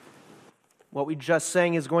What we just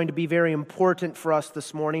sang is going to be very important for us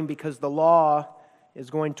this morning because the law is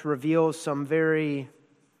going to reveal some very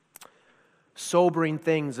sobering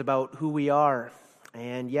things about who we are,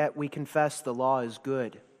 and yet we confess the law is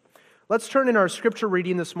good. Let's turn in our scripture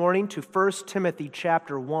reading this morning to 1 Timothy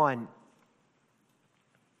chapter 1.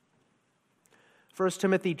 1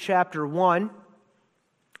 Timothy chapter 1,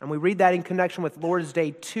 and we read that in connection with Lord's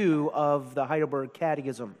Day 2 of the Heidelberg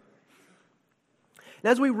Catechism. And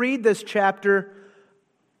as we read this chapter,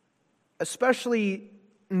 especially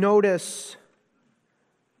notice,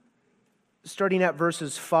 starting at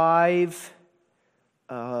verses 5,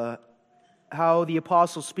 how the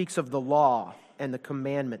apostle speaks of the law and the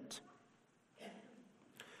commandment.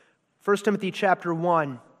 1 Timothy chapter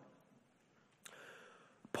 1.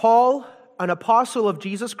 Paul, an apostle of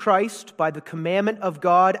Jesus Christ, by the commandment of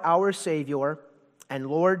God our Savior and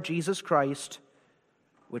Lord Jesus Christ,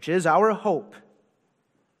 which is our hope,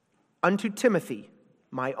 unto Timothy,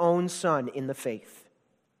 my own son in the faith.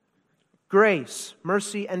 Grace,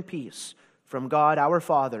 mercy, and peace from God our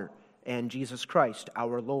Father and Jesus Christ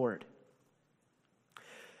our Lord.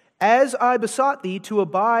 As I besought thee to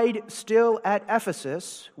abide still at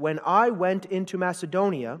Ephesus when I went into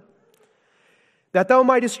Macedonia, that thou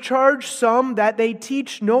mightest charge some that they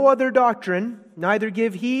teach no other doctrine, neither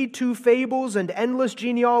give heed to fables and endless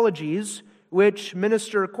genealogies, which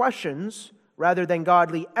minister questions, rather than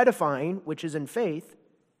godly edifying, which is in faith,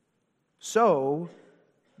 so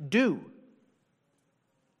do.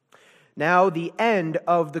 Now the end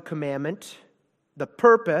of the commandment, the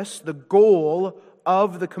purpose, the goal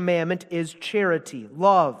of the commandment is charity,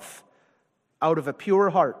 love, out of a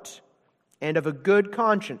pure heart, and of a good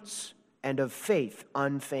conscience, and of faith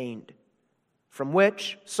unfeigned, from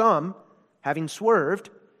which some, having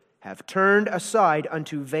swerved, have turned aside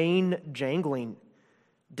unto vain jangling,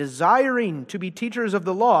 desiring to be teachers of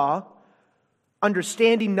the law,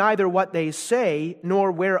 understanding neither what they say nor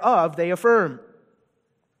whereof they affirm.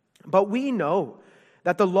 But we know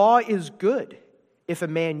that the law is good if a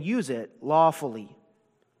man use it lawfully,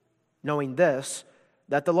 knowing this,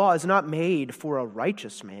 that the law is not made for a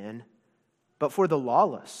righteous man, but for the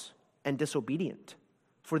lawless and disobedient,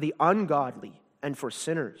 for the ungodly and for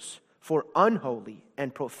sinners, for unholy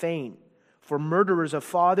and profane, for murderers of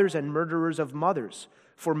fathers and murderers of mothers,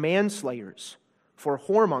 for manslayers, for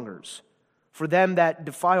whoremongers, for them that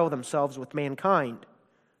defile themselves with mankind,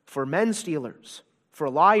 for men stealers, for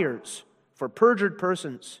liars, for perjured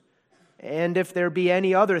persons, and if there be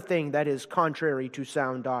any other thing that is contrary to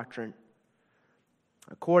sound doctrine,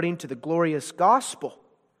 according to the glorious gospel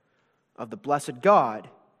of the blessed God,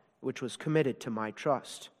 which was committed to my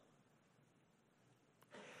trust.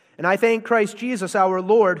 And I thank Christ Jesus our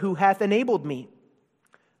Lord, who hath enabled me,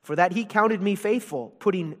 for that he counted me faithful,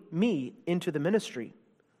 putting me into the ministry,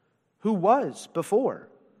 who was before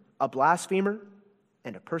a blasphemer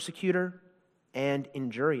and a persecutor and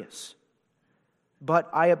injurious. But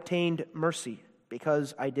I obtained mercy,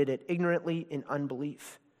 because I did it ignorantly in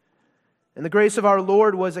unbelief. And the grace of our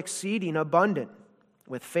Lord was exceeding abundant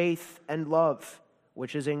with faith and love,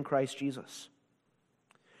 which is in Christ Jesus.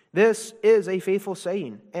 This is a faithful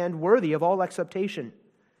saying, and worthy of all acceptation,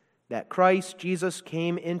 that Christ Jesus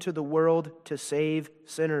came into the world to save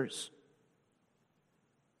sinners,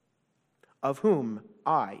 of whom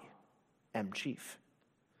I am chief.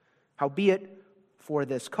 Howbeit, for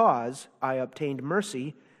this cause I obtained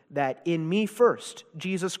mercy, that in me first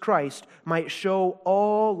Jesus Christ might show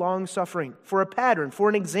all longsuffering, for a pattern, for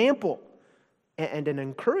an example, and an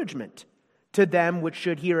encouragement to them which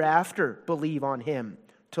should hereafter believe on him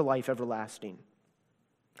to life everlasting.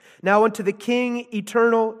 Now unto the King,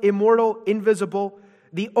 eternal, immortal, invisible,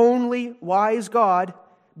 the only wise God,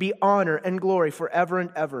 be honor and glory forever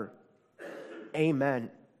and ever.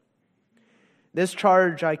 Amen. This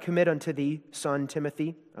charge I commit unto thee, son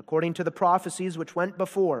Timothy, according to the prophecies which went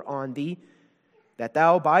before on thee, that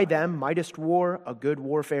thou by them mightest war a good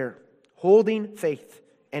warfare, holding faith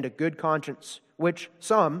and a good conscience, which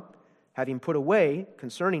some, having put away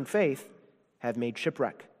concerning faith, have made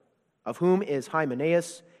shipwreck, of whom is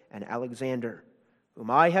Hymenaeus and Alexander,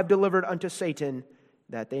 whom I have delivered unto Satan,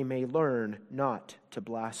 that they may learn not to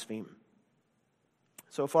blaspheme.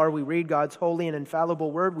 So far we read God's holy and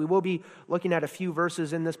infallible word. We will be looking at a few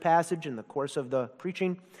verses in this passage in the course of the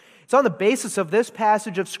preaching. It's on the basis of this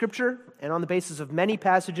passage of Scripture and on the basis of many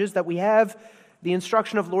passages that we have the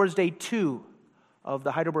instruction of Lord's Day 2 of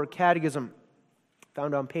the Heidelberg Catechism,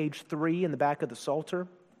 found on page 3 in the back of the Psalter.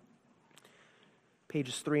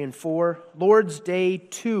 Pages 3 and 4. Lord's Day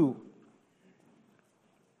 2.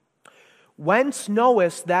 Whence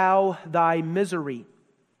knowest thou thy misery?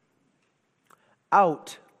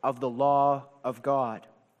 Out of the law of God.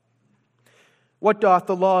 What doth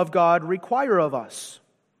the law of God require of us?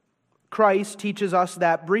 Christ teaches us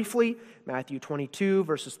that briefly, Matthew 22,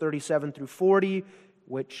 verses 37 through 40,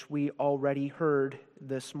 which we already heard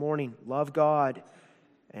this morning. Love God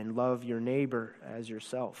and love your neighbor as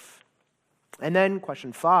yourself. And then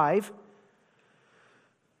question 5,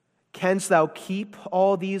 canst thou keep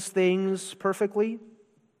all these things perfectly?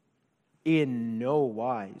 In no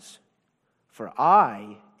wise, for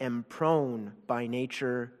I am prone by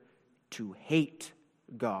nature to hate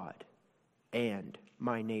God and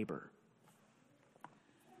my neighbor.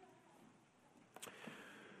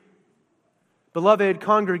 Beloved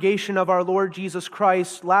congregation of our Lord Jesus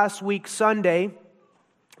Christ, last week Sunday,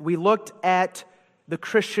 we looked at the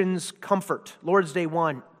Christian's comfort, Lord's Day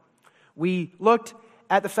 1. We looked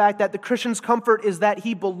at the fact that the Christian's comfort is that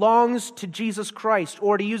he belongs to Jesus Christ,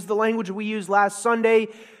 or to use the language we used last Sunday,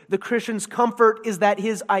 the Christian's comfort is that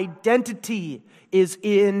his identity is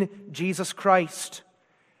in Jesus Christ.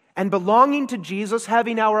 And belonging to Jesus,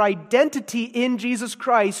 having our identity in Jesus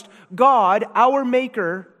Christ, God, our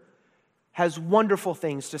Maker, has wonderful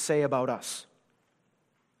things to say about us.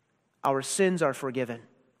 Our sins are forgiven.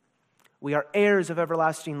 We are heirs of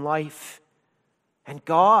everlasting life. And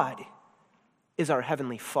God is our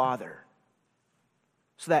heavenly Father.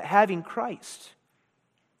 So that having Christ,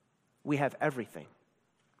 we have everything.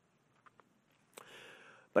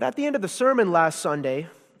 But at the end of the sermon last Sunday,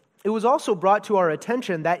 it was also brought to our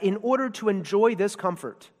attention that in order to enjoy this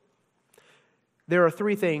comfort, there are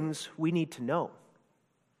 3 things we need to know.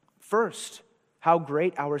 First, how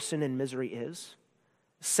great our sin and misery is.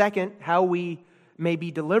 Second, how we may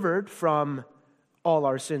be delivered from all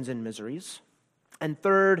our sins and miseries. And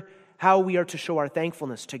third, how we are to show our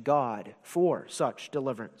thankfulness to God for such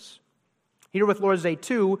deliverance. Here with Lord's Day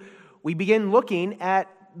 2, we begin looking at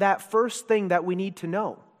that first thing that we need to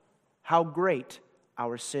know, how great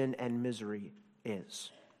our sin and misery is.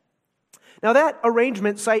 Now that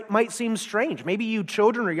arrangement might seem strange. Maybe you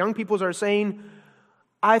children or young people are saying,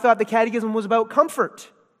 I thought the catechism was about comfort.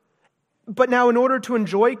 But now in order to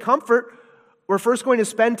enjoy comfort, we're first going to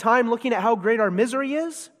spend time looking at how great our misery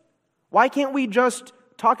is? Why can't we just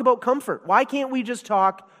talk about comfort? Why can't we just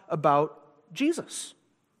talk about Jesus?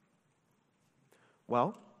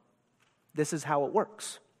 Well, this is how it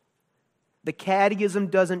works. The catechism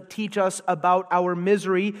doesn't teach us about our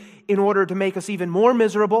misery in order to make us even more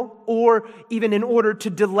miserable or even in order to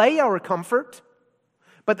delay our comfort.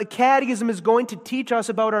 But the catechism is going to teach us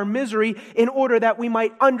about our misery in order that we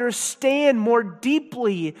might understand more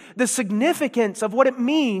deeply the significance of what it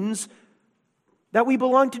means that we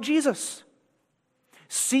belong to Jesus.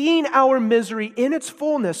 Seeing our misery in its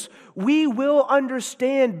fullness, we will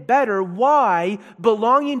understand better why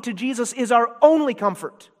belonging to Jesus is our only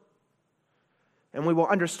comfort. And we will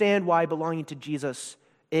understand why belonging to Jesus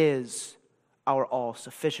is our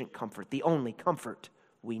all-sufficient comfort, the only comfort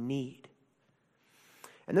we need.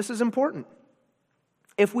 And this is important.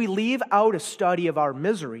 If we leave out a study of our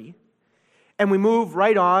misery and we move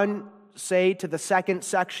right on, say, to the second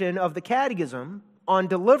section of the catechism on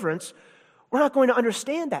deliverance, we're not going to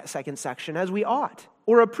understand that second section as we ought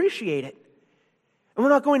or appreciate it. And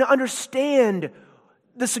we're not going to understand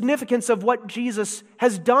the significance of what Jesus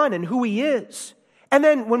has done and who he is. And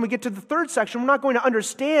then when we get to the third section, we're not going to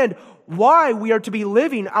understand why we are to be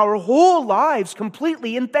living our whole lives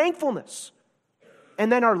completely in thankfulness.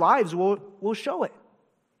 And then our lives will show it.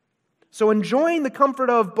 So enjoying the comfort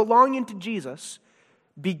of belonging to Jesus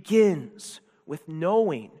begins with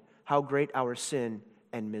knowing how great our sin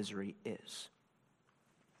and misery is.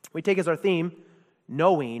 We take as our theme,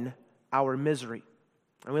 knowing our misery.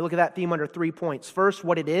 And we look at that theme under 3 points. First,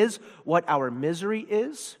 what it is, what our misery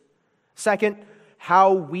is. Second,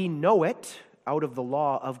 how we know it out of the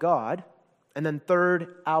law of God. And then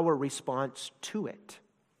third, our response to it.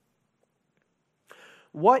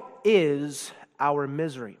 What is our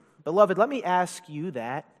misery? Beloved, let me ask you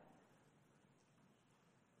that.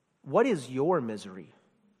 What is your misery?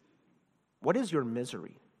 What is your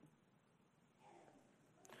misery?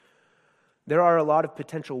 There are a lot of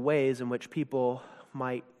potential ways in which people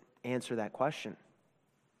might answer that question.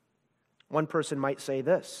 One person might say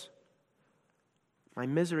this: my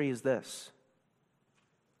misery is this.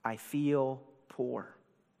 I feel poor.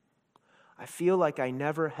 I feel like I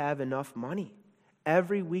never have enough money.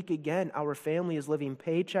 Every week again, our family is living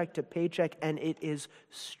paycheck to paycheck, and it is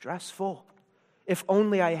stressful. If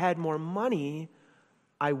only I had more money,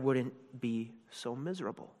 I wouldn't be so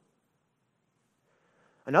miserable.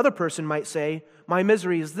 Another person might say, my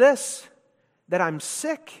misery is this, that I'm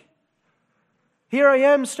sick. Here I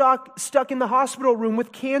am stuck in the hospital room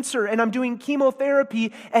with cancer, and I'm doing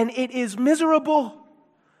chemotherapy, and it is miserable.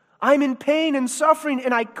 I'm in pain and suffering,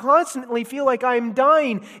 and I constantly feel like I'm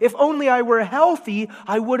dying. If only I were healthy,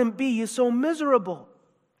 I wouldn't be so miserable.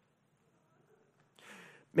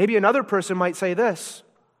 Maybe another person might say this: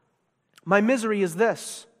 my misery is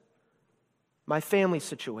this, my family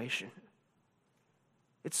situation.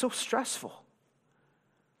 It's so stressful.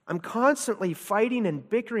 I'm constantly fighting and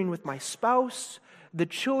bickering with my spouse. The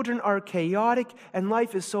children are chaotic, and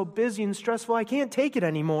life is so busy and stressful, I can't take it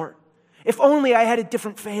anymore. If only I had a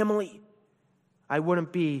different family, I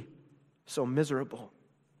wouldn't be so miserable.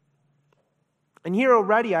 And here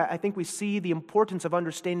already, I think we see the importance of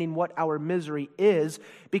understanding what our misery is,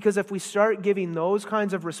 because if we start giving those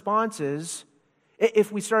kinds of responses,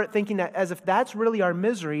 if we start thinking that as if that's really our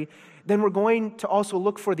misery, then we're going to also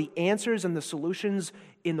look for the answers and the solutions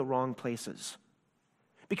in the wrong places.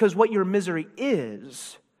 Because what your misery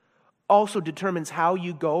is also determines how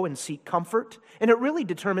you go and seek comfort, and it really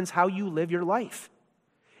determines how you live your life.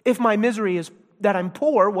 If my misery is that I'm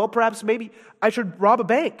poor, well, perhaps maybe I should rob a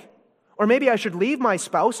bank, or maybe I should leave my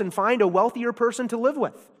spouse and find a wealthier person to live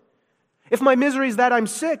with. If my misery is that I'm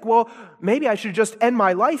sick, well, maybe I should just end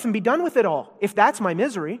my life and be done with it all, if that's my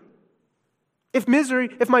misery. If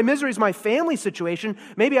my misery is my family situation,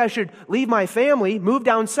 maybe I should leave my family, move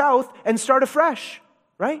down south, and start afresh,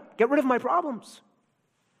 right? Get rid of my problems.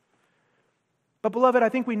 But beloved, I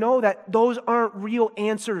think we know that those aren't real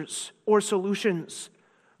answers or solutions.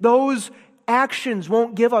 Those actions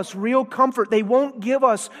won't give us real comfort. They won't give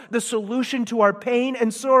us the solution to our pain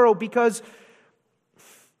and sorrow because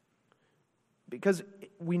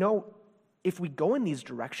we know if we go in these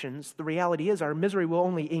directions, the reality is our misery will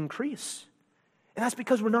only increase. And that's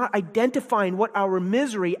because we're not identifying what our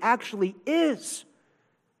misery actually is.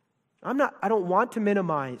 I don't want to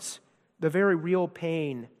minimize the very real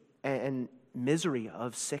pain and misery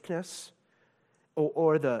of sickness,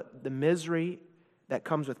 or the misery that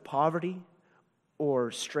comes with poverty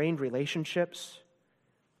or strained relationships.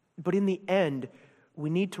 But in the end, we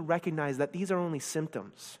need to recognize that these are only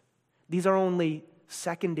symptoms. These are only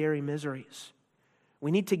secondary miseries.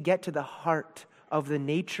 We need to get to the heart of the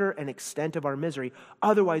nature and extent of our misery.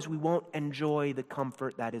 Otherwise, we won't enjoy the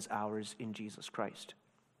comfort that is ours in Jesus Christ.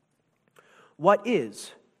 What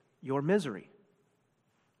is your misery?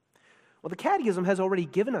 Well, the Catechism has already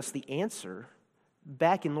given us the answer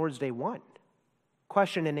back in Lord's Day 1.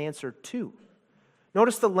 Question and answer 2.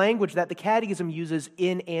 Notice the language that the Catechism uses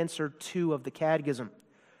in answer 2 of the Catechism.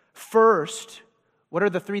 First, what are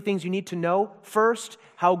the 3 things you need to know? First,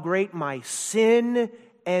 how great my sin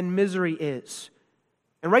and misery is.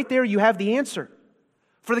 And right there you have the answer.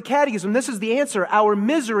 For the Catechism, this is the answer. Our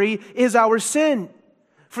misery is our sin.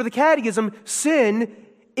 For the Catechism, sin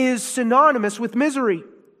is synonymous with misery.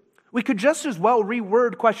 We could just as well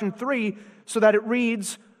reword question 3 so that it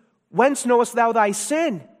reads, whence knowest thou thy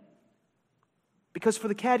sin? Because for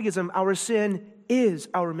the Catechism, our sin is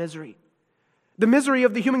our misery. The misery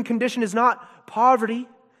of the human condition is not poverty.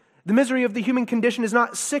 The misery of the human condition is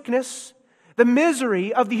not sickness. The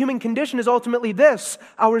misery of the human condition is ultimately this,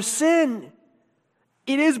 our sin.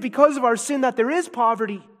 It is because of our sin that there is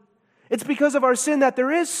poverty. It's because of our sin that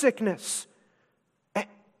there is sickness.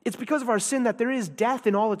 It's because of our sin that there is death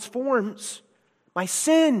in all its forms. My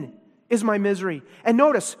sin is my misery. And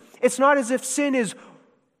notice, it's not as if sin is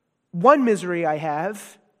one misery I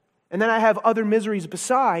have, and then I have other miseries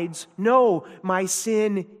besides. No, my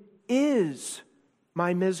sin is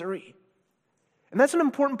my misery. And that's an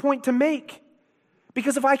important point to make.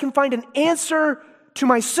 Because if I can find an answer to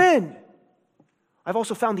my sin, I've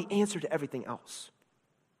also found the answer to everything else.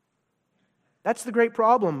 That's the great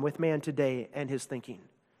problem with man today and his thinking.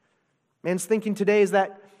 Man's thinking today is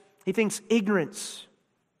that he thinks ignorance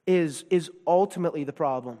is ultimately the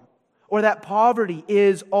problem, or that poverty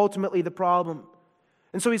is ultimately the problem.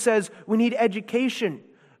 And so he says, we need education.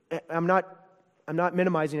 I'm not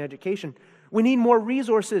minimizing education. We need more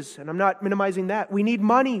resources, and I'm not minimizing that. We need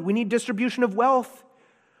money. We need distribution of wealth.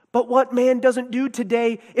 But what man doesn't do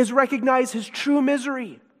today is recognize his true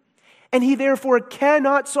misery. And he therefore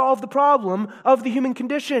cannot solve the problem of the human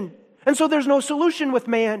condition. And so there's no solution with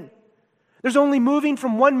man. There's only moving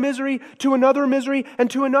from one misery to another misery and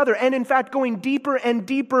to another. And in fact, going deeper and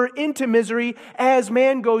deeper into misery as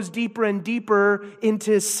man goes deeper and deeper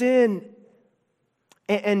into sin.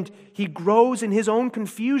 And he grows in his own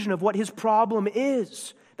confusion of what his problem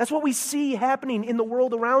is. That's what we see happening in the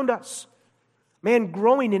world around us. Man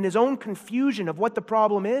growing in his own confusion of what the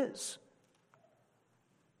problem is.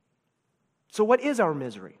 So what is our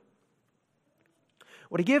misery?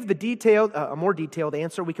 Well, to give a more detailed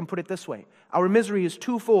answer, we can put it this way. Our misery is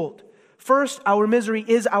twofold. First, our misery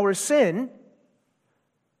is our sin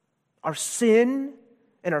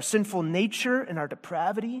and our sinful nature and our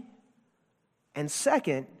depravity. And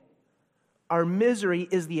second, our misery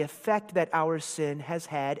is the effect that our sin has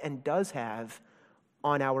had and does have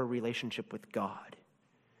on our relationship with God.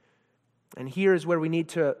 And here is where we need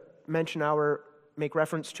to make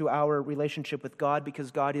reference to our relationship with God,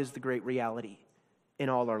 because God is the great reality in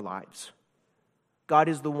all our lives. God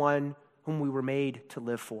is the one whom we were made to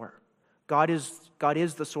live for. God is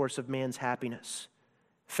the source of man's happiness.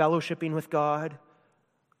 Fellowshipping with God,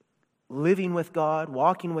 living with God,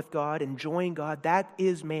 walking with God, enjoying God, that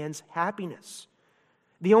is man's happiness.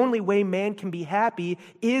 The only way man can be happy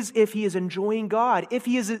is if he is enjoying God, if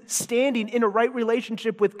he is standing in a right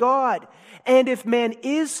relationship with God. And if man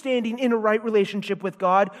is standing in a right relationship with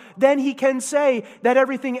God, then he can say that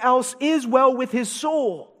everything else is well with his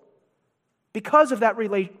soul because of that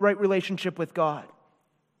right relationship with God.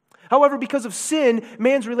 However, because of sin,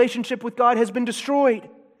 man's relationship with God has been destroyed.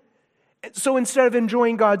 So instead of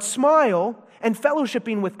enjoying God's smile and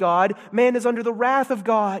fellowshipping with God, man is under the wrath of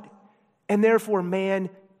God. And therefore, man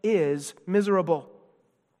is miserable.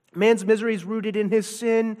 Man's misery is rooted in his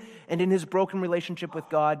sin and in his broken relationship with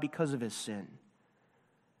God because of his sin.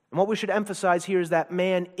 And what we should emphasize here is that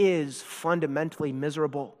man is fundamentally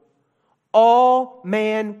miserable. All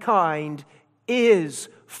mankind is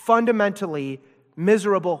fundamentally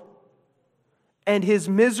miserable. And his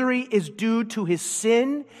misery is due to his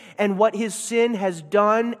sin and what his sin has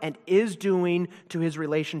done and is doing to his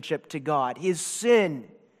relationship to God. His sin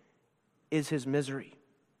is his misery.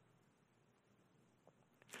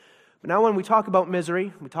 But now when we talk about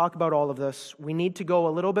misery, we talk about all of this, we need to go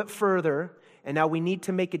a little bit further, and now we need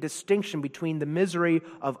to make a distinction between the misery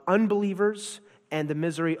of unbelievers and the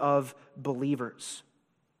misery of believers.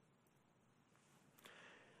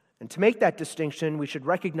 And to make that distinction, we should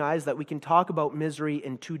recognize that we can talk about misery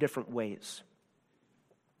in two different ways.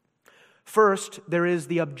 First, there is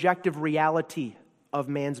the objective reality of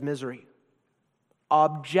man's misery.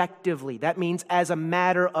 Objectively, that means as a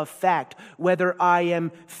matter of fact, whether I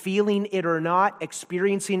am feeling it or not,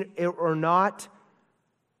 experiencing it or not,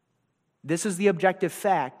 this is the objective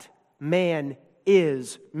fact. Man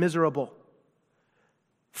is miserable.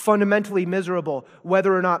 Fundamentally miserable,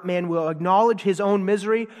 whether or not man will acknowledge his own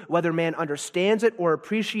misery, whether man understands it or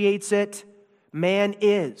appreciates it, man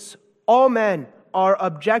is. All men are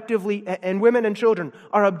objectively, and women and children,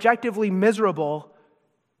 are objectively miserable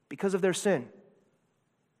because of their sin.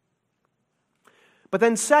 But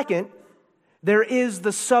then second, there is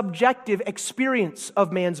the subjective experience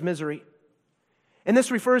of man's misery. And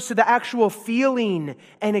this refers to the actual feeling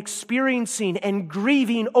and experiencing and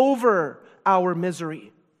grieving over our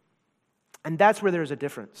misery. And that's where there's a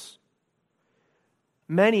difference.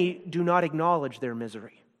 Many do not acknowledge their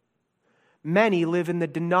misery. Many live in the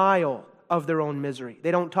denial of their own misery.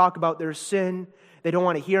 They don't talk about their sin. They don't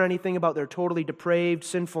want to hear anything about their totally depraved,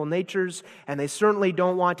 sinful natures. And they certainly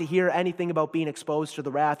don't want to hear anything about being exposed to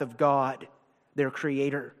the wrath of God, their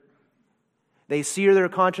Creator. They sear their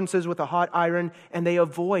consciences with a hot iron, and they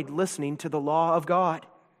avoid listening to the law of God.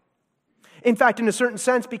 In fact, in a certain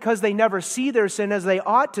sense, because they never see their sin as they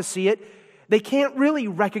ought to see it, they can't really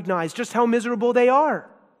recognize just how miserable they are.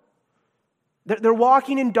 They're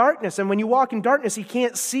walking in darkness, and when you walk in darkness, you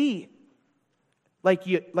can't see like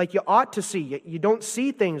you ought to see. You don't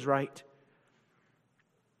see things right.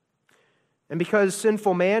 And because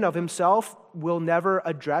sinful man of himself will never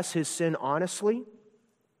address his sin honestly,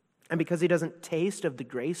 and because he doesn't taste of the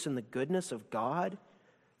grace and the goodness of God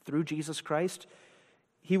through Jesus Christ,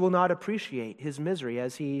 he will not appreciate his misery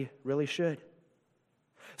as he really should.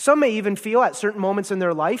 Some may even feel at certain moments in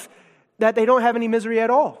their life that they don't have any misery at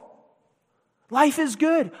all. Life is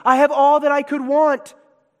good. I have all that I could want.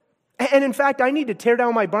 And in fact, I need to tear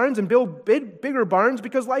down my barns and build bigger barns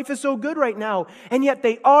because life is so good right now. And yet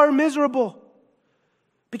they are miserable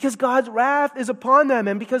because God's wrath is upon them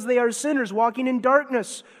and because they are sinners walking in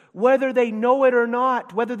darkness, whether they know it or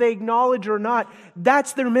not, whether they acknowledge or not.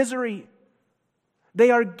 That's their misery. They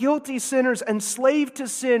are guilty sinners, enslaved to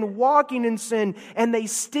sin, walking in sin, and they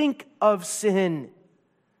stink of sin.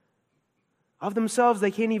 Of themselves, they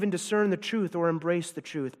can't even discern the truth or embrace the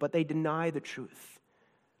truth, but they deny the truth.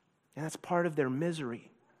 And that's part of their misery.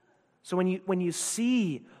 So when you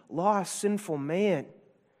see lost, sinful man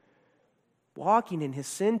walking in his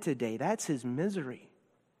sin today, that's his misery.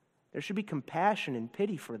 There should be compassion and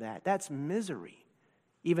pity for that. That's misery,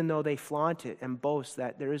 even though they flaunt it and boast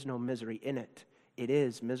that there is no misery in it. It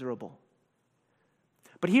is miserable.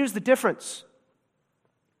 But here's the difference.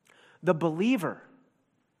 The believer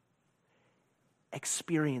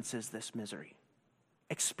experiences this misery,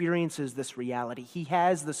 experiences this reality. He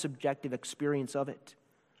has the subjective experience of it.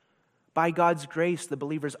 By God's grace, the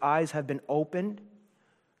believer's eyes have been opened.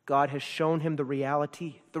 God has shown him the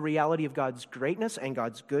reality of God's greatness and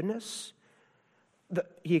God's goodness.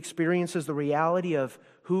 He experiences the reality of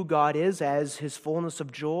who God is as his fullness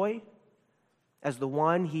of joy, as the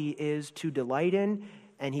one he is to delight in,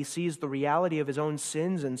 and he sees the reality of his own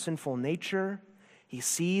sins and sinful nature. He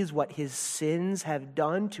sees what his sins have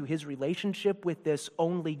done to his relationship with this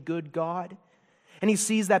only good God. And he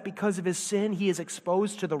sees that because of his sin, he is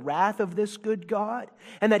exposed to the wrath of this good God,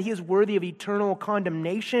 and that he is worthy of eternal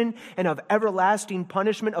condemnation and of everlasting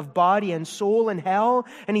punishment of body and soul in hell.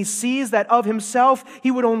 And he sees that of himself,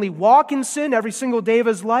 he would only walk in sin every single day of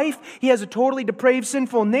his life. He has a totally depraved,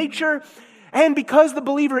 sinful nature. And because the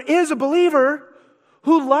believer is a believer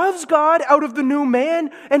who loves God out of the new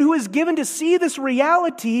man and who is given to see this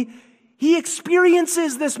reality, he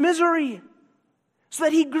experiences this misery so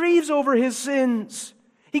that he grieves over his sins.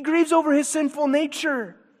 He grieves over his sinful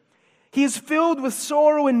nature. He is filled with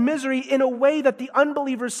sorrow and misery in a way that the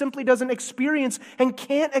unbeliever simply doesn't experience and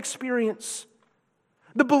can't experience.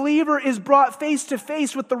 The believer is brought face to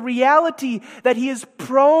face with the reality that he is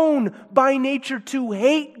prone by nature to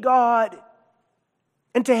hate God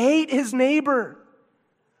and to hate his neighbor.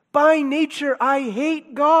 By nature, I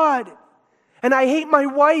hate God, and I hate my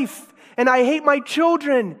wife, and I hate my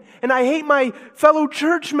children, and I hate my fellow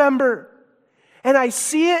church member. And I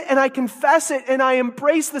see it, and I confess it, and I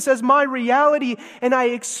embrace this as my reality, and I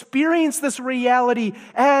experience this reality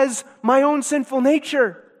as my own sinful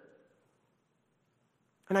nature.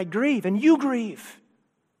 And I grieve, and you grieve,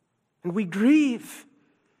 and we grieve,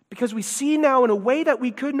 because we see now in a way that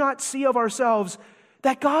we could not see of ourselves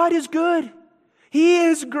that God is good. He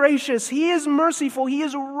is gracious. He is merciful. He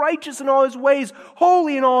is righteous in all his ways,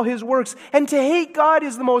 holy in all his works. And to hate God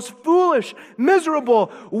is the most foolish,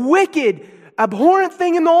 miserable, wicked, abhorrent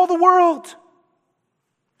thing in all the world.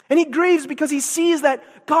 And he grieves because he sees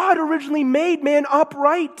that God originally made man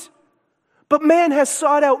upright. But man has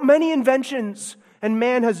sought out many inventions, and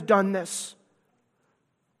man has done this.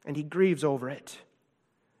 And he grieves over it.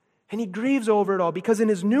 And he grieves over it all because in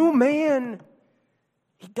his new man,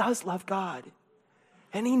 he does love God.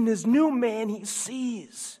 And in his new man, he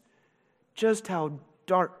sees just how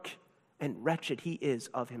dark and wretched he is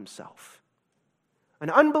of himself. An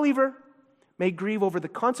unbeliever may grieve over the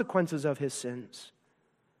consequences of his sins,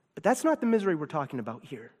 but that's not the misery we're talking about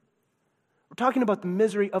here. We're talking about the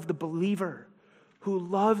misery of the believer who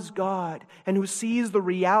loves God and who sees the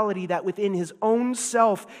reality that within his own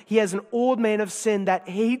self, he has an old man of sin that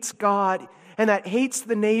hates God and that hates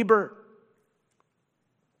the neighbor.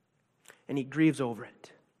 And he grieves over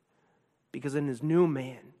it because in his new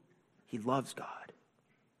man, he loves God.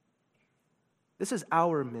 This is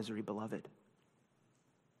our misery, beloved.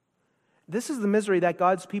 This is the misery that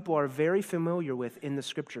God's people are very familiar with in the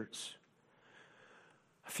Scriptures.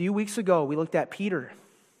 A few weeks ago, we looked at Peter.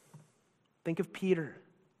 Think of Peter.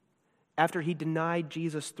 After he denied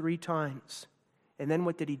Jesus 3 times, and then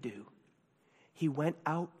what did he do? He went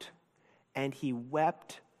out and he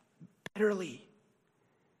wept bitterly,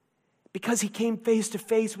 because he came face to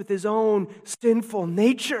face with his own sinful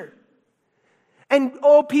nature. And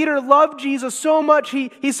Peter loved Jesus so much,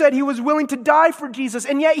 he said he was willing to die for Jesus.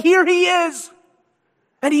 And yet here he is.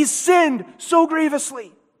 And he's sinned so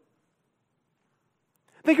grievously.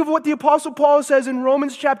 Think of what the Apostle Paul says in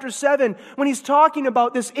Romans chapter 7 when he's talking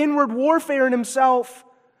about this inward warfare in himself.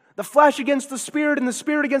 The flesh against the spirit and the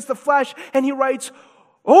spirit against the flesh. And he writes,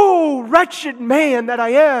 "Oh, wretched man that I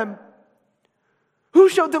am! Who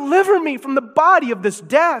shall deliver me from the body of this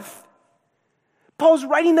death?" Paul's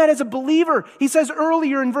writing that as a believer. He says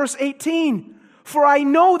earlier in verse 18, "For I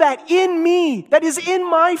know that in me, that is in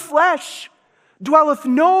my flesh, dwelleth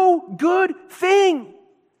no good thing."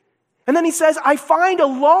 And then he says, "I find a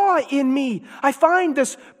law in me." I find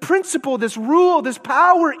this principle, this rule, this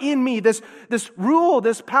power in me, this rule,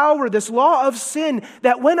 this power, this law of sin,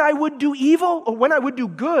 that when I would do evil or when I would do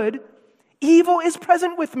good, evil is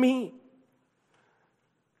present with me.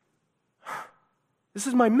 This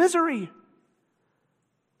is my misery.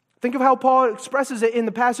 Think of how Paul expresses it in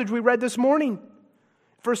the passage we read this morning.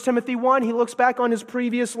 1 Timothy 1, he looks back on his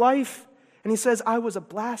previous life and he says, "I was a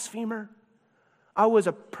blasphemer. I was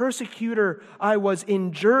a persecutor. I was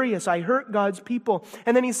injurious. I hurt God's people."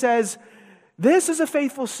 And then he says, "This is a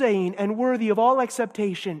faithful saying and worthy of all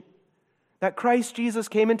acceptation, that Christ Jesus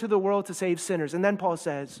came into the world to save sinners." And then Paul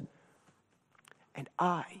says, "And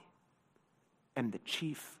I am the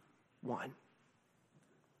chief one."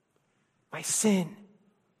 My sin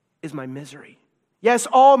is my misery. Yes,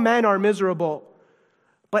 all men are miserable.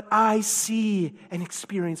 but I see and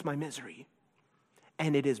experience my misery.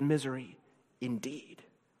 And it is misery indeed.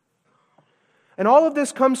 And all of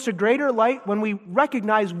this comes to greater light when we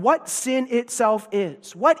recognize what sin itself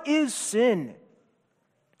is. What is sin?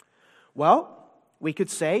 Well, we could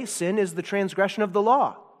say sin is the transgression of the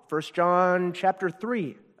law. 1 John chapter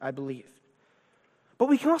 3, I believe. But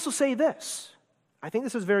we can also say this. I think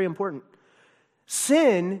this is very important.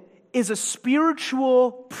 Sin is a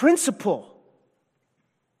spiritual principle,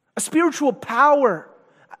 a spiritual power.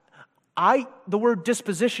 The word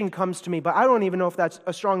disposition comes to me, but I don't even know if that's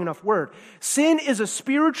a strong enough word. Sin is a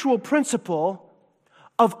spiritual principle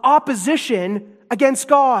of opposition against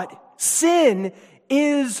God. Sin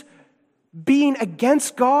is being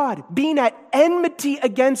against God, being at enmity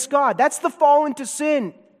against God. That's the fall into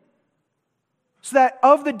sin. So that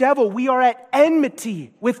of the devil, we are at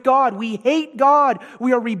enmity with God. We hate God.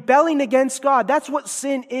 We are rebelling against God. That's what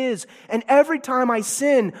sin is. And every time I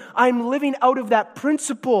sin, I'm living out of that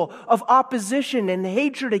principle of opposition and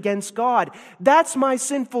hatred against God. That's my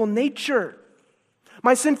sinful nature.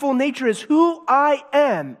 My sinful nature is who I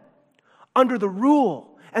am under the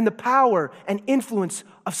rule and the power and influence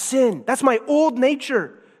of sin. That's my old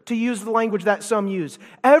nature, to use the language that some use.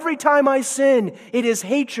 Every time I sin, it is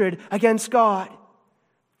hatred against God.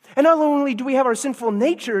 And not only do we have our sinful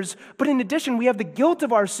natures, but in addition, we have the guilt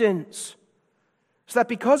of our sins. So that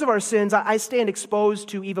because of our sins, I stand exposed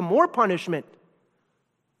to even more punishment.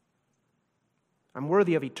 I'm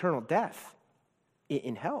worthy of eternal death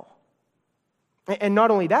in hell. And not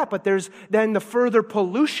only that, but there's then the further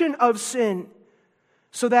pollution of sin,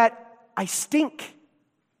 so that I stink.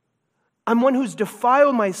 I'm one who's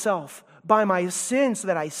defiled myself by my sin so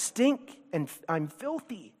that I stink and I'm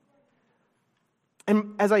filthy.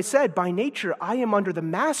 And as I said, by nature, I am under the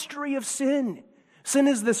mastery of sin. Sin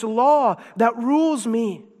is this law that rules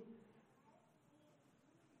me.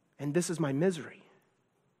 And this is my misery.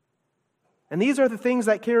 And these are the things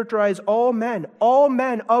that characterize all men. All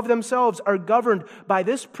men of themselves are governed by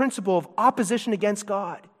this principle of opposition against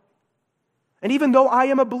God. And even though I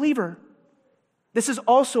am a believer, this is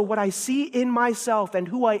also what I see in myself and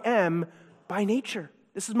who I am by nature.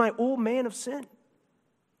 This is my old man of sin.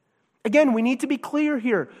 Again, we need to be clear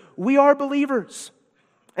here. We are believers.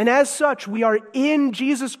 And as such, we are in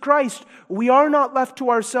Jesus Christ. We are not left to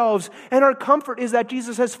ourselves. And our comfort is that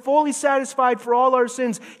Jesus has fully satisfied for all our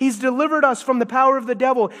sins. He's delivered us from the power of the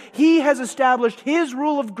devil. He has established His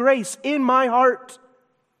rule of grace in my heart.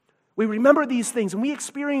 We remember these things and we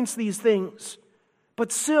experience these things.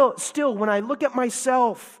 But still, when I look at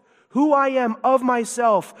myself, who I am of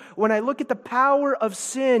myself, when I look at the power of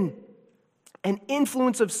sin and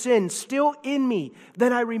influence of sin still in me,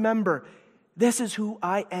 then I remember, this is who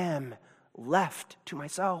I am, left to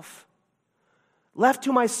myself. Left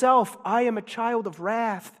to myself, I am a child of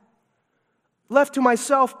wrath. Left to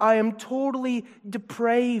myself, I am totally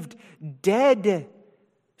depraved, dead,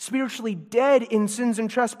 spiritually dead in sins and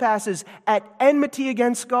trespasses, at enmity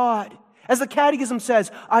against God. As the Catechism says,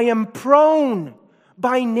 I am prone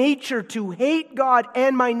by nature to hate God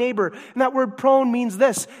and my neighbor. And that word prone means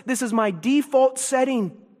this. This is my default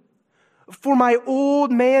setting. For my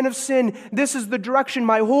old man of sin, this is the direction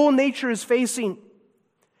my whole nature is facing.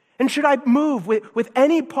 And should I move with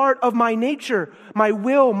any part of my nature, my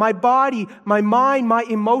will, my body, my mind, my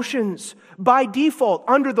emotions, by default,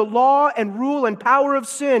 under the law and rule and power of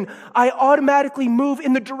sin, I automatically move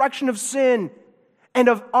in the direction of sin and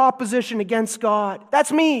of opposition against God.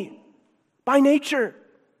 That's me, by nature.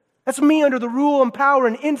 That's me under the rule and power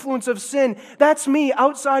and influence of sin. That's me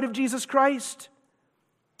outside of Jesus Christ.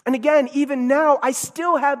 And again, even now, I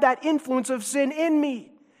still have that influence of sin in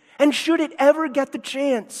me. And should it ever get the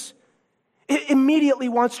chance, it immediately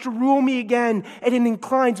wants to rule me again, and it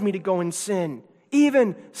inclines me to go in sin,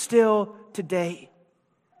 even still today.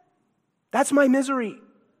 That's my misery.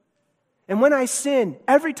 And when I sin,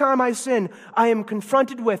 every time I sin, I am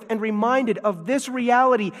confronted with and reminded of this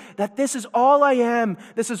reality that this is all I am,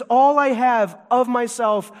 this is all I have of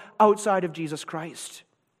myself outside of Jesus Christ.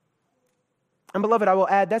 And beloved, I will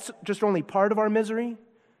add, that's just only part of our misery.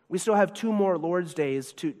 We still have 2 more Lord's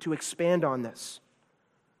Days to expand on this.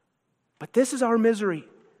 But this is our misery.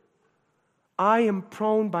 I am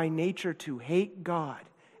prone by nature to hate God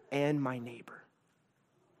and my neighbor.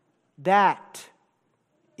 That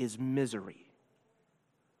is misery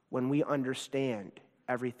when we understand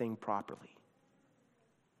everything properly.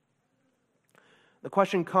 The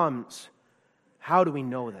question comes, how do we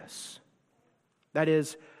know this? That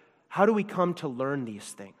is, how do we come to learn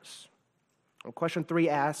these things? Well, question 3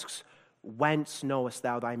 asks, whence knowest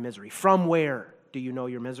thou thy misery? From where do you know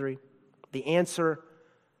your misery? The answer,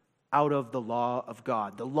 out of the law of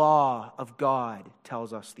God. The law of God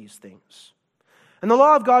tells us these things. And the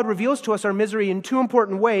law of God reveals to us our misery in two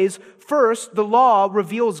important ways. First, the law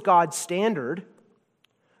reveals God's standard.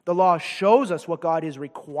 The law shows us what God is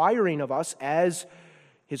requiring of us as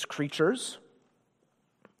His creatures.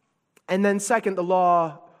 And then second, the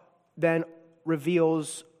law then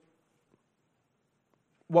reveals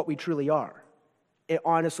what we truly are. It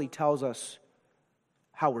honestly tells us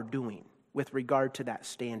how we're doing with regard to that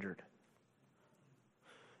standard.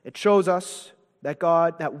 It shows us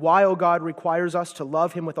that while God requires us to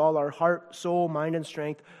love Him with all our heart, soul, mind, and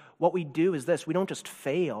strength, what we do is this: we don't just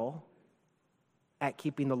fail at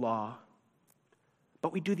keeping the law,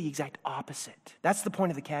 but we do the exact opposite. That's the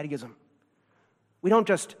point of the Catechism. We don't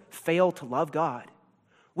just fail to love God.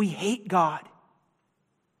 We hate God,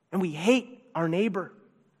 and we hate our neighbor.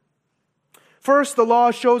 First, the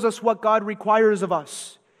law shows us what God requires of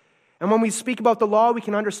us. And when we speak about the law, we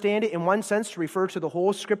can understand it in one sense to refer to the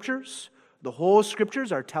whole Scriptures. The whole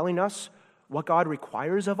Scriptures are telling us what God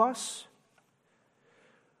requires of us.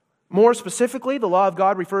 More specifically, the law of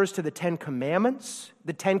God refers to the Ten Commandments.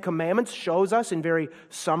 The Ten Commandments shows us in very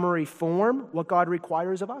summary form what God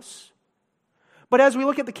requires of us. But as we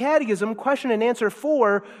look at the Catechism, question and answer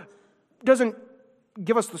 4 doesn't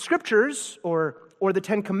give us the Scriptures or the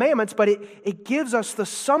Ten Commandments, but it gives us the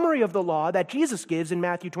summary of the law that Jesus gives in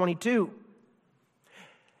Matthew 22.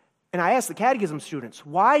 And I asked the Catechism students,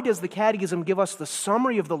 why does the Catechism give us the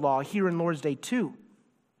summary of the law here in Lord's Day 2?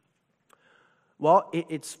 Well,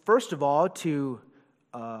 it's first of all to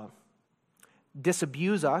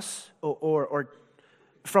disabuse us or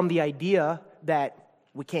from the idea that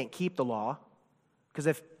we can't keep the law,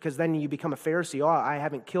 because then you become a Pharisee. Oh, I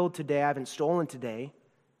haven't killed today, I haven't stolen today.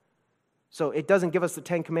 So it doesn't give us the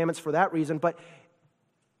Ten Commandments for that reason, but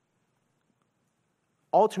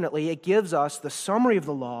alternately, it gives us the summary of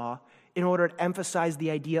the law in order to emphasize the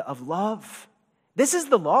idea of love. This is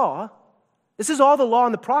the law. This is all the law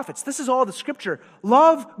and the prophets. This is all the Scripture.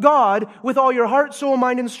 Love God with all your heart, soul,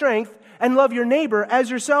 mind, and strength, and love your neighbor as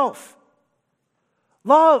yourself.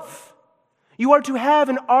 Love. You are to have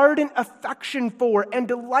an ardent affection for and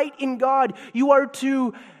delight in God. You are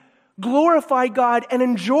to glorify God and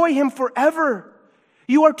enjoy Him forever.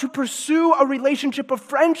 You are to pursue a relationship of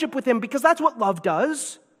friendship with Him, because that's what love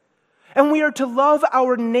does. And we are to love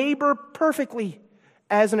our neighbor perfectly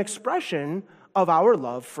as an expression of our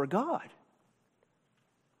love for God.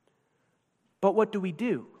 But what do we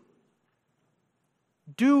do?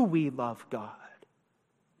 Do we love God?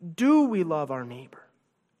 Do we love our neighbor?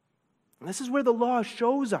 And this is where the law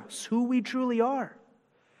shows us who we truly are.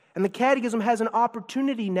 And the Catechism has an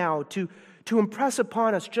opportunity now to impress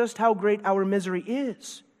upon us just how great our misery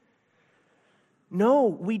is. No,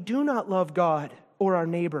 we do not love God or our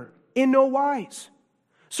neighbor in no wise.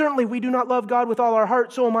 Certainly, we do not love God with all our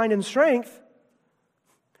heart, soul, mind, and strength.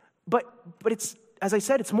 But it's, as I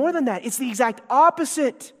said, it's more than that. It's the exact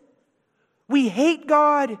opposite. We hate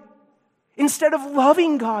God instead of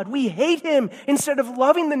loving God. We hate Him instead of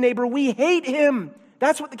loving the neighbor. We hate Him.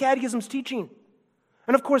 That's what the Catechism's teaching.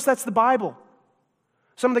 And of course, that's the Bible.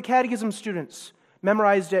 Some of the Catechism students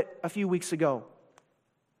memorized it a few weeks ago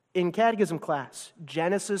in Catechism class,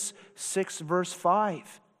 Genesis 6, verse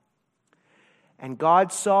 5. And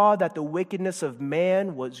God saw that the wickedness of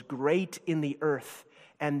man was great in the earth,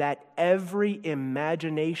 and that every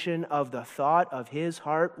imagination of the thought of his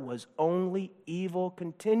heart was only evil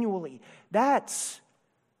continually. That's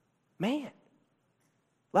man,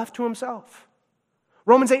 left to himself.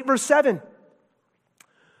 Romans 8, verse 7.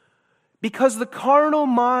 Because the carnal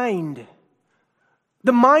mind,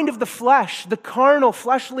 the mind of the flesh, the carnal,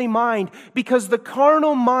 fleshly mind, because the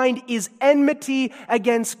carnal mind is enmity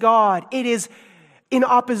against God. It is in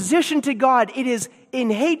opposition to God. It is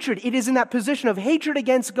in hatred. It is in that position of hatred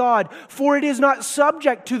against God. For it is not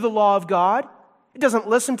subject to the law of God. It doesn't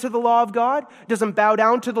listen to the law of God. It doesn't bow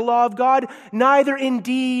down to the law of God. Neither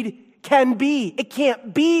indeed can be. It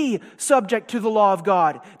can't be subject to the law of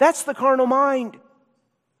God. That's the carnal mind.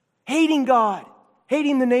 Hating God,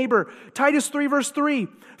 hating the neighbor. Titus 3, verse 3,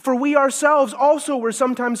 for we ourselves also were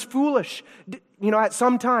sometimes foolish. At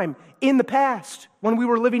some time in the past, when we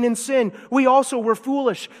were living in sin, we also were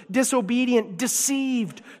foolish, disobedient,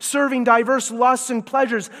 deceived, serving diverse lusts and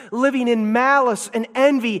pleasures, living in malice and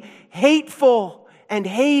envy, hateful and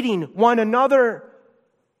hating one another.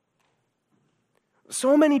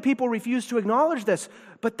 So many people refuse to acknowledge this,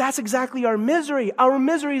 but that's exactly our misery. Our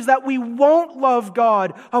misery is that we won't love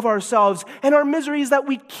God of ourselves, and our misery is that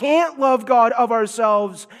we can't love God of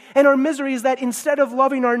ourselves, and our misery is that instead of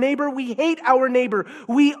loving our neighbor, we hate our neighbor.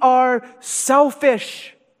 We are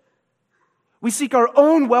selfish. We seek our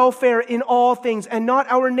own welfare in all things and not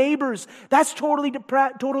our neighbor's. That's total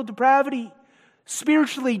depravity.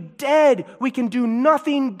 Spiritually dead. We can do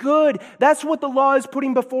nothing good. That's what the law is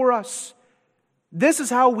putting before us. This is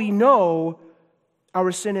how we know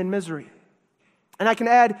our sin and misery. And I can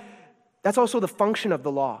add, that's also the function of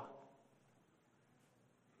the law.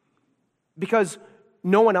 Because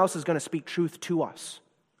no one else is going to speak truth to us.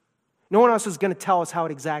 No one else is going to tell us how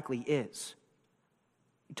it exactly is.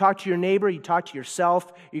 You talk to your neighbor, you talk to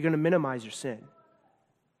yourself, you're going to minimize your sin.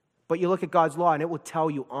 But you look at God's law and it will tell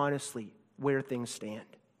you honestly where things stand.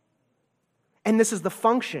 And this is the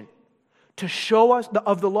function to show us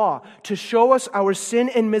of the law, to show us our sin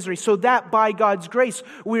and misery, so that by God's grace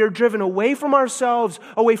we are driven away from ourselves,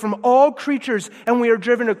 away from all creatures, and we are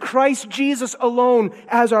driven to Christ Jesus alone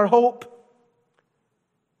as our hope.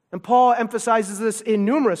 And Paul emphasizes this in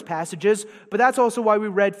numerous passages, but that's also why we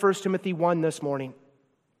read 1 Timothy 1 this morning.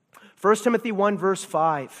 1 Timothy 1 verse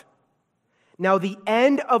 5. Now the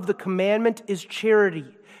end of the commandment is charity.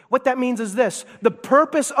 What that means is this: the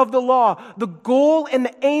purpose of the law, the goal and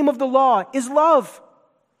the aim of the law is love.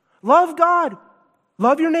 Love God.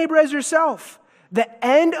 Love your neighbor as yourself. The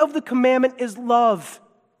end of the commandment is love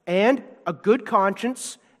and a good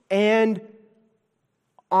conscience and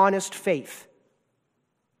honest faith.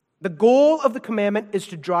 The goal of the commandment is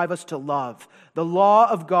to drive us to love. The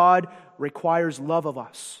law of God requires love of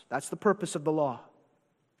us. That's the purpose of the law.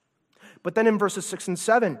 But then in verses 6 and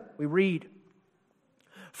 7, we read,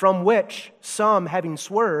 from which some, having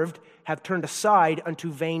swerved, have turned aside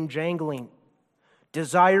unto vain jangling,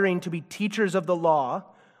 desiring to be teachers of the law,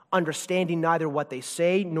 understanding neither what they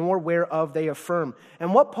say nor whereof they affirm.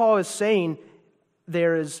 And what Paul is saying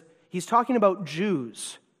there is, he's talking about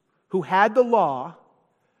Jews who had the law,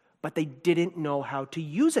 but they didn't know how to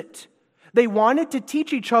use it. They wanted to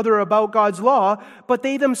teach each other about God's law, but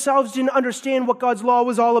they themselves didn't understand what God's law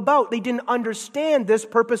was all about. They didn't understand this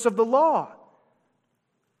purpose of the law.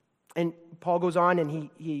 And Paul goes on and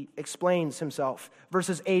he explains himself.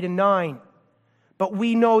 Verses 8 and 9. But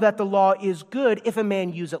we know that the law is good if a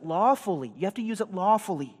man use it lawfully. You have to use it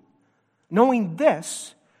lawfully. Knowing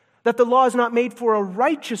this, that the law is not made for a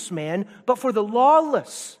righteous man, but for the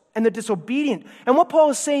lawless and the disobedient. And what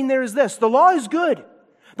Paul is saying there is this: the law is good.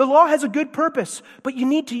 The law has a good purpose, but you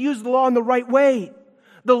need to use the law in the right way.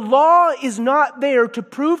 The law is not there to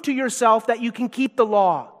prove to yourself that you can keep the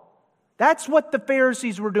law. That's what the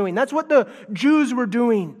Pharisees were doing. That's what the Jews were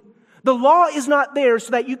doing. The law is not there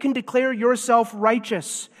so that you can declare yourself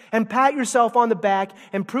righteous and pat yourself on the back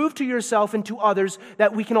and prove to yourself and to others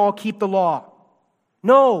that we can all keep the law.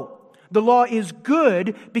 No, the law is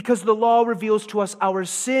good because the law reveals to us our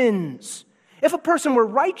sins. If a person were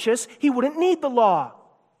righteous, he wouldn't need the law.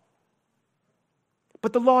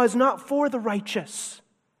 But the law is not for the righteous.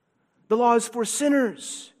 The law is for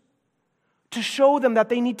sinners, to show them that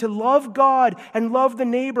they need to love God and love the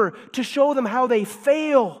neighbor, to show them how they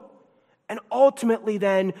fail, and ultimately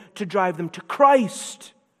then to drive them to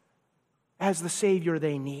Christ as the Savior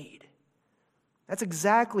they need. That's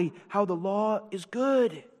exactly how the law is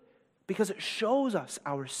good, because it shows us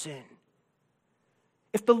our sin.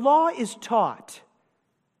 If the law is taught,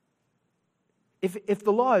 if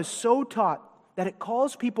the law is so taught that it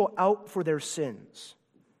calls people out for their sins,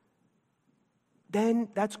 then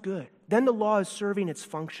that's good. Then the law is serving its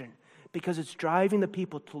function because it's driving the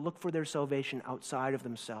people to look for their salvation outside of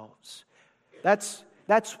themselves. That's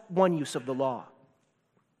one use of the law.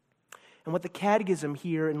 And what the Catechism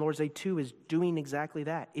here in Lord's Day 2 is doing exactly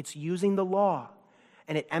that. It's using the law,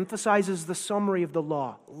 and it emphasizes the summary of the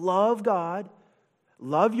law. Love God,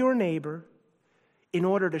 love your neighbor, in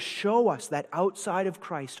order to show us that outside of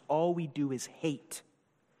Christ, all we do is hate.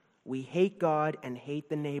 We hate God and hate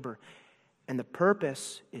the neighbor. And the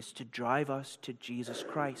purpose is to drive us to Jesus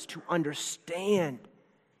Christ, to understand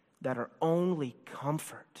that our only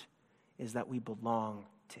comfort is that we belong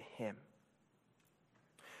to Him.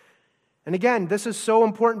 And again, this is so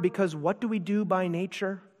important because what do we do by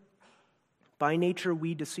nature? By nature,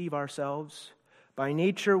 we deceive ourselves. By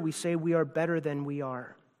nature, we say we are better than we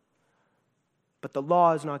are. But the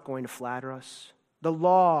law is not going to flatter us. The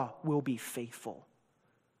law will be faithful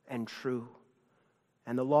and true.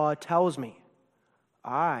 And the law tells me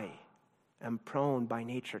I am prone by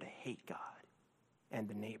nature to hate God and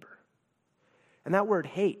the neighbor. And that word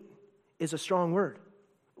hate is a strong word.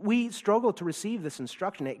 We struggle to receive this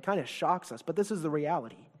instruction. It kind of shocks us, but this is the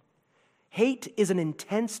reality. Hate is an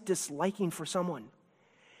intense disliking for someone.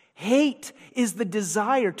 Hate is the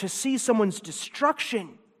desire to see someone's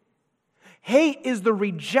destruction. Hate is the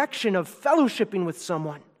rejection of fellowshipping with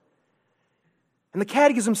someone. And the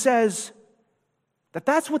Catechism says,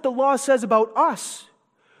 That's what the law says about us.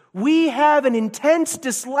 We have an intense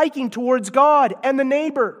disliking towards God and the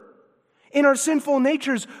neighbor. In our sinful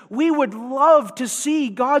natures, we would love to see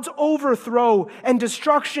God's overthrow and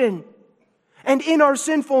destruction. And in our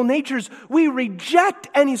sinful natures, we reject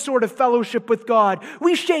any sort of fellowship with God.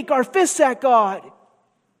 We shake our fists at God.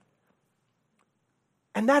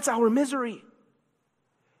 And that's our misery.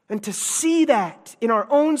 And to see that in our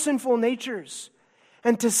own sinful natures,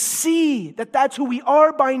 and to see that that's who we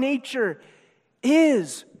are by nature,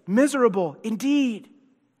 is miserable indeed.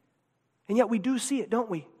 And yet we do see it, don't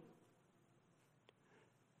we?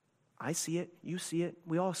 I see it, you see it,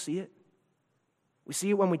 we all see it. We see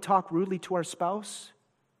it when we talk rudely to our spouse,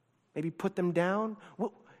 maybe put them down.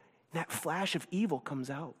 Well, that flash of evil comes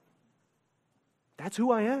out. That's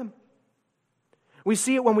who I am. We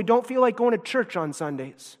see it when we don't feel like going to church on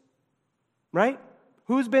Sundays, right?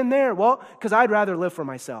 Who's been there? Well, because I'd rather live for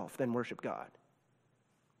myself than worship God.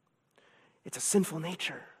 It's a sinful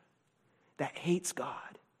nature that hates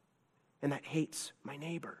God and that hates my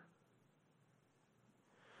neighbor.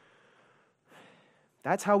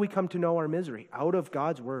 That's how we come to know our misery, out of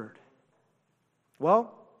God's word.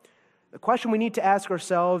 Well, the question we need to ask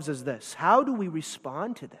ourselves is this: how do we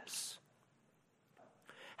respond to this?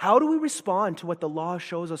 How do we respond to what the law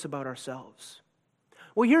shows us about ourselves?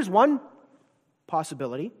 Well, here's one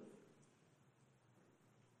possibility.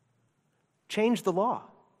 Change the law.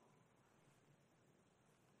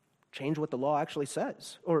 Change what the law actually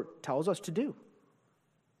says or tells us to do. You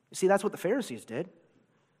see, that's what the Pharisees did.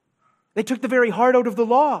 They took the very heart out of the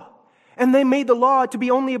law, and they made the law to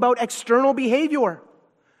be only about external behavior.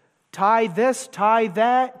 Tie this, tie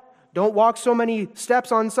that, don't walk so many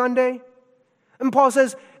steps on Sunday. And Paul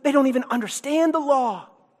says they don't even understand the law.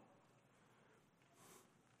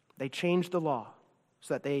 They changed the law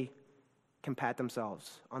so that they can pat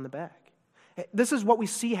themselves on the back. This is what we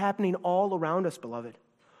see happening all around us, beloved.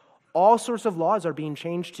 All sorts of laws are being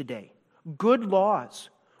changed today. Good laws,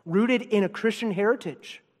 rooted in a Christian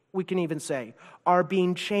heritage, we can even say, are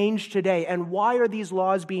being changed today. And why are these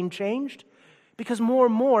laws being changed? Because more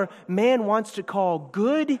and more, man wants to call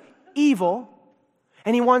good evil,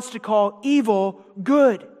 and he wants to call evil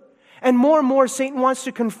good. And more, Satan wants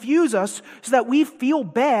to confuse us so that we feel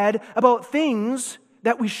bad about things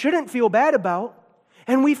that we shouldn't feel bad about,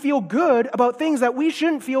 and we feel good about things that we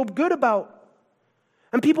shouldn't feel good about.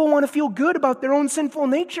 And people want to feel good about their own sinful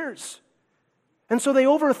natures. And so they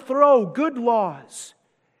overthrow good laws,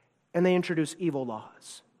 and they introduce evil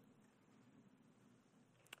laws.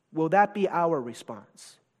 Will that be our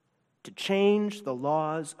response? To change the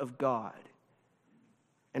laws of God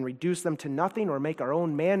and reduce them to nothing, or make our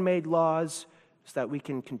own man-made laws so that we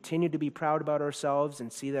can continue to be proud about ourselves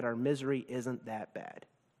and see that our misery isn't that bad?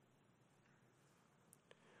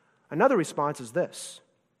 Another response is this: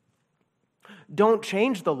 don't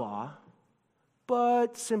change the law,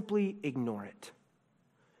 but simply ignore it.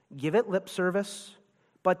 Give it lip service,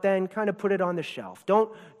 but then kind of put it on the shelf.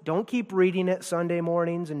 Don't keep reading it Sunday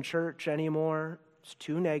mornings in church anymore. It's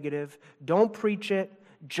too negative. Don't preach it.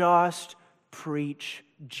 Just preach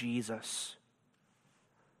Jesus.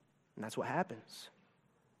 And that's what happens.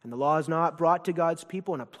 And the law is not brought to God's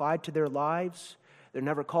people and applied to their lives. They're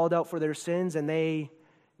never called out for their sins, and they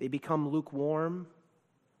become lukewarm.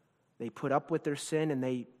 They put up with their sin, and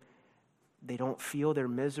they don't feel their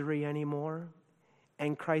misery anymore.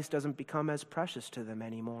 And Christ doesn't become as precious to them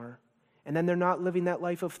anymore. And then they're not living that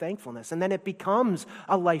life of thankfulness. And then it becomes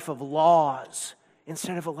a life of laws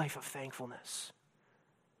instead of a life of thankfulness.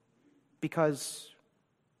 Because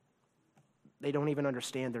they don't even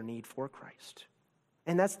understand their need for Christ.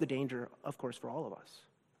 And that's the danger, of course, for all of us.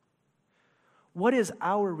 What is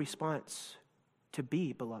our response to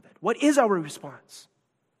be, beloved? What is our response?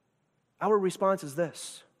 Our response is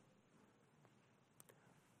this: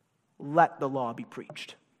 let the law be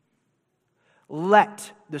preached.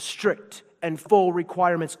 Let the strict and full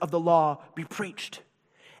requirements of the law be preached.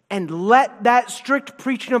 And let that strict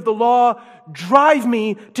preaching of the law drive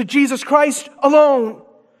me to Jesus Christ alone,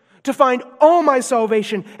 to find all my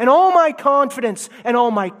salvation and all my confidence and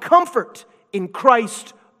all my comfort in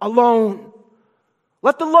Christ alone.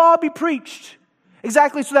 Let the law be preached,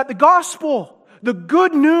 exactly so that the gospel, the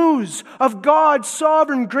good news of God's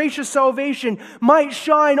sovereign, gracious salvation might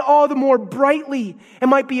shine all the more brightly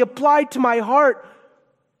and might be applied to my heart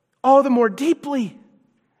all the more deeply.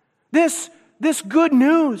 This This good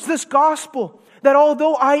news, this gospel, that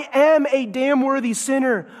although I am a damn worthy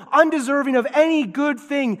sinner, undeserving of any good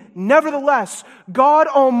thing, nevertheless, God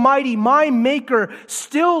Almighty, my Maker,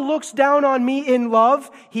 still looks down on me in love.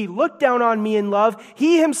 He looked down on me in love.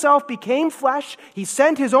 He himself became flesh. He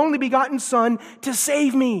sent his only begotten Son to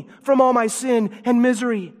save me from all my sin and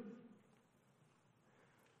misery.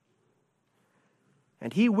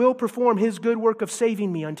 And he will perform his good work of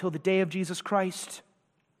saving me until the day of Jesus Christ.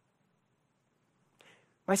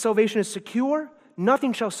 My salvation is secure.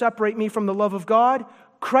 Nothing shall separate me from the love of God.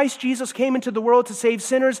 Christ Jesus came into the world to save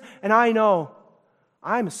sinners, and I know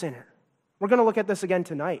I'm a sinner. We're going to look at this again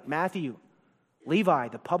tonight. Matthew, Levi,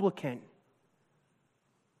 the publican.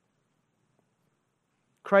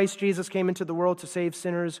 Christ Jesus came into the world to save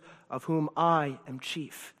sinners, of whom I am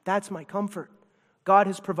chief. That's my comfort. God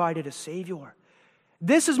has provided a Savior.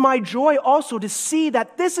 This is my joy also, to see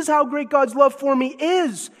that this is how great God's love for me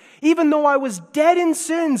is. Even though I was dead in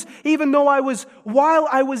sins, even though while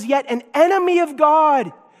I was yet an enemy of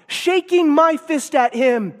God, shaking my fist at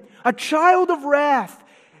him, a child of wrath,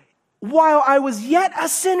 while I was yet a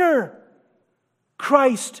sinner,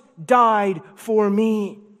 Christ died for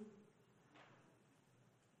me.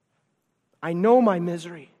 I know my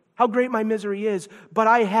misery, how great my misery is, but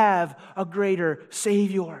I have a greater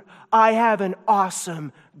Savior. I have an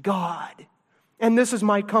awesome God. And this is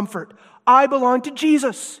my comfort. I belong to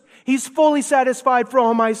Jesus. He's fully satisfied for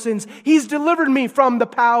all my sins. He's delivered me from the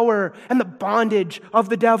power and the bondage of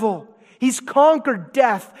the devil. He's conquered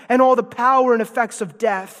death and all the power and effects of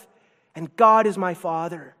death. And God is my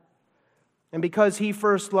Father. And because He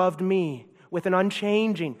first loved me with an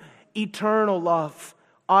unchanging, eternal love,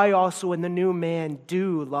 I also in the new man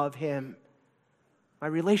do love Him. My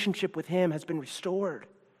relationship with Him has been restored.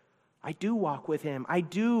 I do walk with Him. I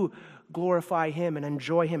do glorify Him and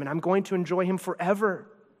enjoy Him, and I'm going to enjoy Him forever.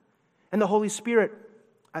 And the Holy Spirit,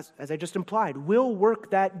 as I just implied, will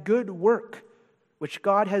work that good work which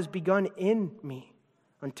God has begun in me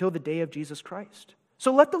until the day of Jesus Christ.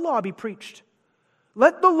 So let the law be preached.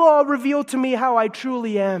 Let the law reveal to me how I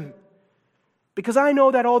truly am. Because I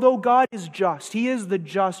know that although God is just, He is the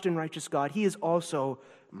just and righteous God, He is also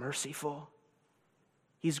merciful.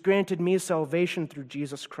 He's granted me salvation through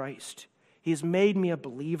Jesus Christ. He's made me a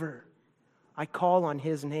believer. I call on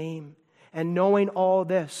His name. And knowing all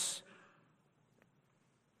this,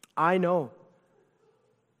 I know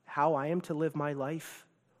how I am to live my life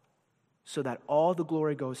so that all the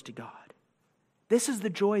glory goes to God. This is the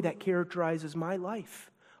joy that characterizes my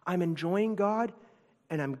life. I'm enjoying God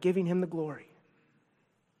and I'm giving Him the glory.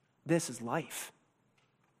 This is life.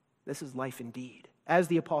 This is life indeed. As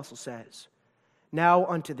the apostle says, now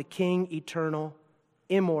unto the King eternal,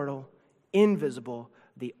 immortal, invisible,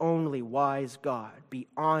 the only wise God, be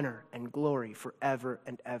honor and glory forever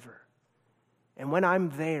and ever. And when I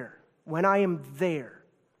am there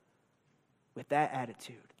with that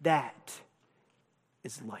attitude, that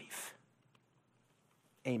is life.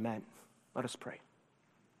 Amen. Let us pray.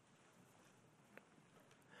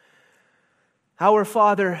 Our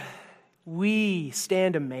Father, we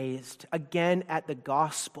stand amazed again at the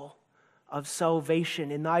gospel of salvation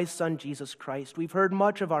in Thy Son, Jesus Christ. We've heard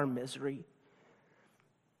much of our misery.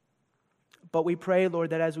 But we pray, Lord,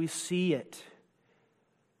 that as we see it,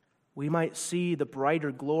 we might see the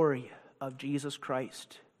brighter glory of Jesus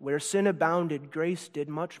Christ. Where sin abounded, grace did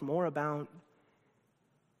much more abound.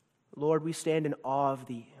 Lord, we stand in awe of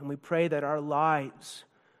Thee, and we pray that our lives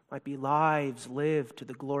might be lives lived to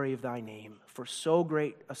the glory of Thy name. For so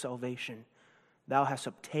great a salvation Thou hast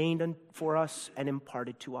obtained for us and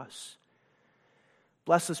imparted to us.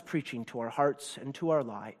 Bless this preaching to our hearts and to our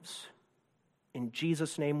lives. In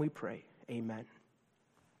Jesus' name we pray. Amen.